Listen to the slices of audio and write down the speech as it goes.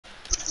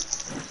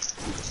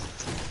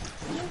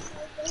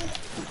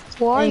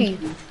Where are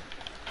Thank you? you.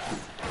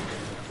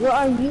 Where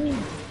are you?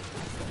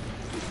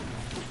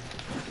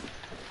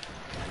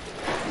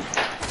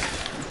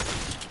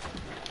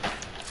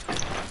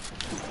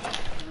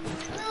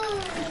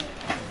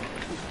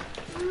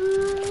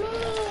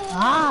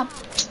 Ah,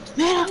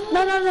 man,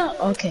 no.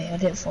 Okay, I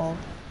didn't fall.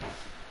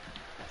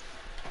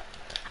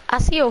 I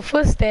see your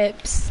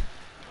footsteps.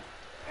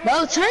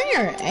 Bro, turn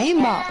your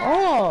aimbot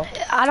off.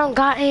 I don't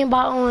got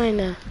aimbot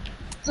on.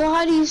 So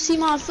how do you see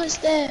my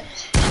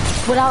footsteps?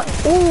 Without,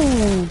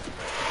 ooh.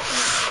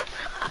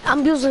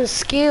 I'm using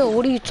skill.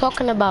 What are you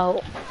talking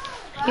about?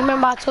 You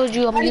remember I told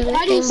you I'm using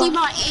How do you see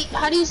aimbot?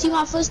 how do you see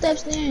my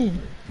footsteps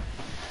then?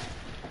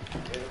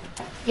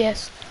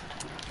 Yes.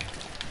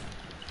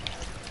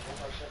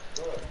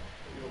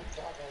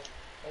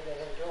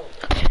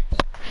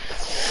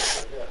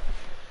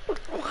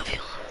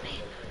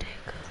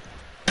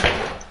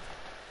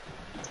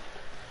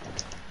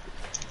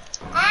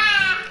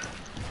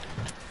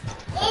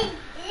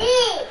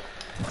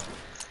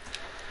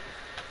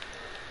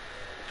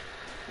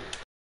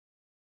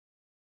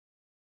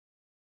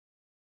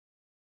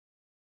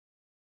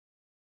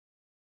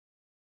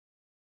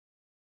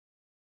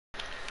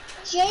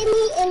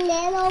 Jamie and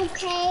Nana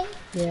okay?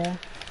 Yeah.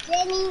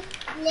 Jamie,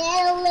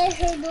 Nana let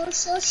her go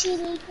so she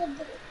leave the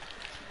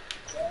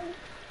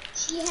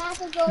she has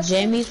to go.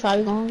 Jamie's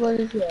probably gonna go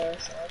to jail,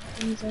 so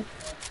everything's okay.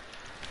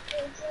 So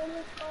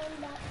Jamie's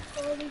going back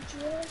to go to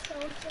jail, so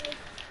it's okay.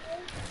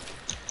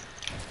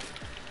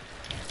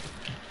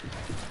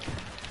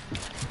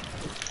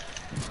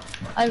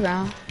 Hi,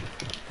 round.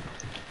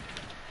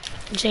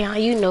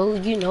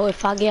 Jayon, you know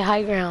if I get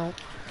high ground.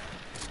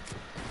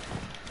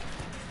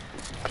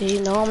 Cause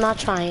you know I'm not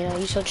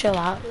trying, you should chill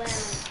out.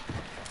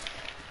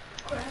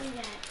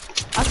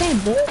 I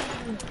can't build.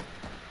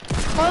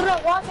 Hold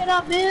up, why can I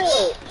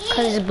build?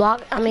 Cause it's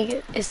block, I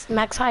mean, it's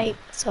max height,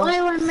 so. Why do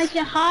I want to make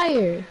it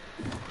higher?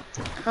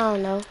 I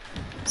don't know.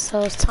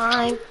 So it's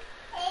time.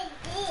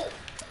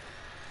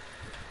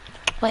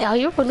 Wait, are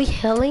you really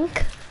healing?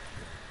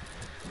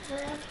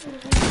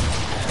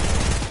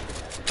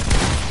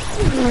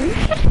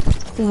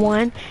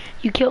 One.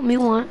 You killed me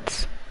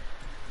once.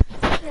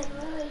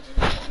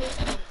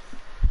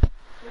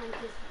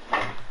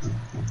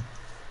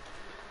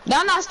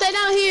 No, stay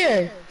down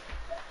here.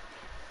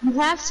 You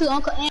have to,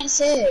 Uncle Aunt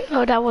said.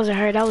 Oh, that wasn't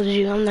her. That was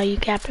you. I know you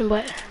capping,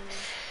 but.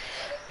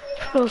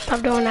 Oh,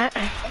 stop doing that.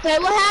 Okay,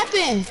 what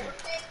happened?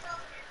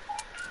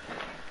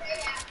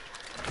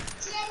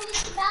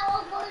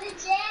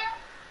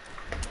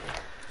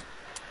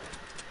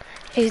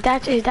 Is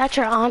that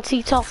your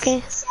auntie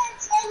talking?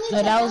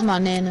 No, that was my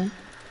nana.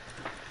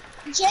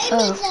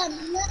 Jamie's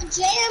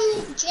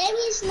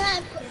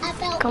not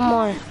about. Come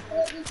on.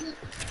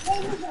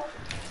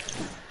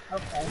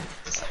 Okay.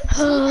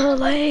 Oh,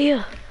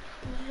 Leia.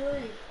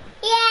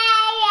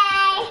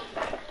 Yeah.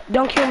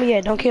 Don't kill me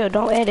yet. Don't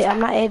edit. I'm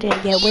not editing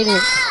yet. Wait a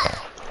minute.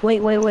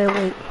 Wait.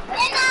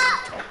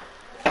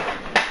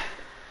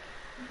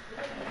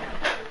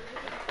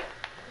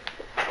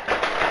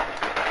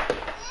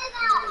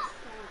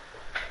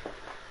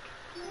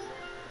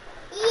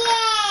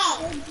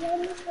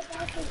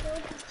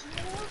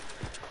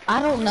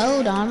 I don't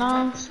know,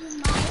 Donna.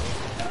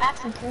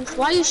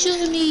 Why are you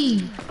shooting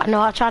me? I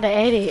know I tried to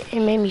edit. It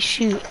made me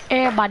shoot.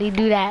 Everybody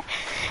do that.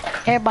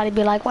 Everybody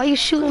be like, why you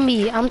shooting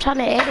me? I'm trying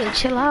to edit.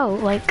 Chill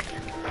out. Like,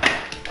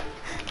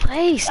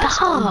 please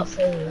stop.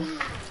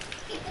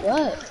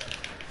 What?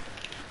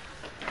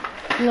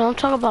 You know, I'm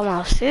talking about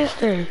my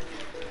sister.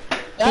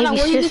 Donna,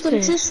 Baby where you get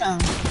them sister. tits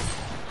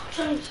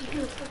from?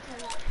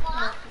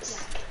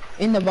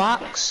 In the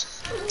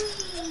box.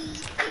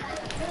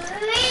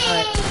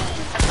 Right.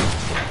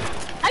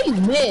 How you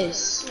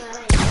miss?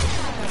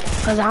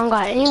 Cause I don't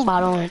got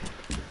aimbot on.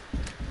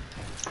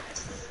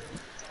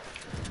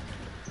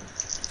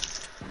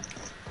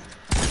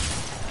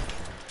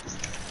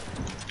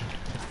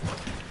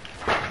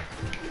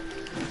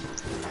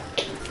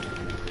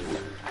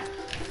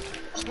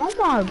 Oh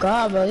my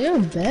god, bro, you're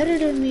better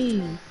than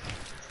me.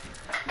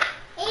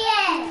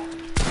 Yeah.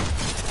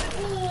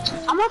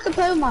 I'm about to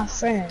play with my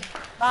friend.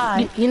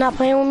 Bye. You not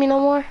playing with me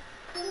no more?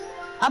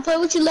 I'll play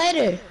with you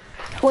later.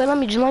 Wait, let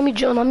me join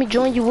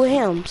you with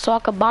him so I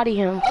could body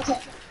him. Okay.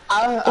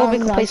 Or we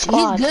can play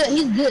squad.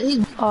 He's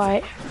good. All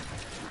right.